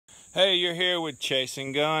Hey, you're here with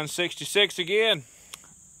Chasing Gun 66 again.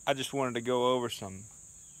 I just wanted to go over some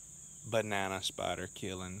banana spider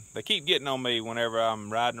killing. They keep getting on me whenever I'm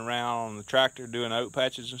riding around on the tractor doing oak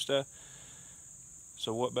patches and stuff.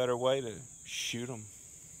 So what better way to shoot them?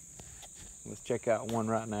 Let's check out one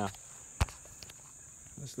right now.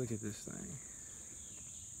 Let's look at this thing.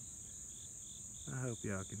 I hope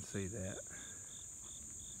y'all can see that.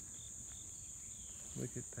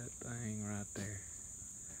 Look at that thing right there.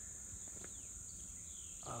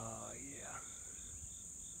 Oh yeah,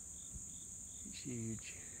 he's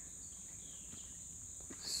huge.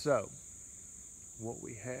 So, what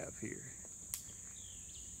we have here,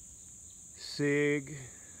 Sig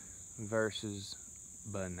versus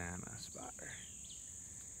banana spider.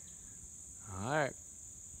 All right,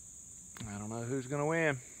 I don't know who's gonna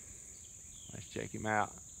win. Let's check him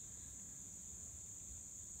out.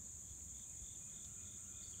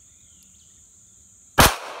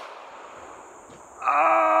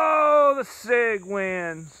 Oh, the Sig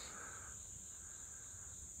wins.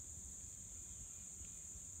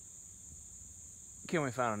 Can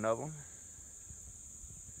we find another one?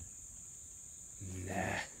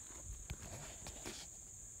 Nah.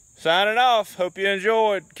 Signing off. Hope you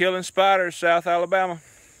enjoyed killing spiders, South Alabama.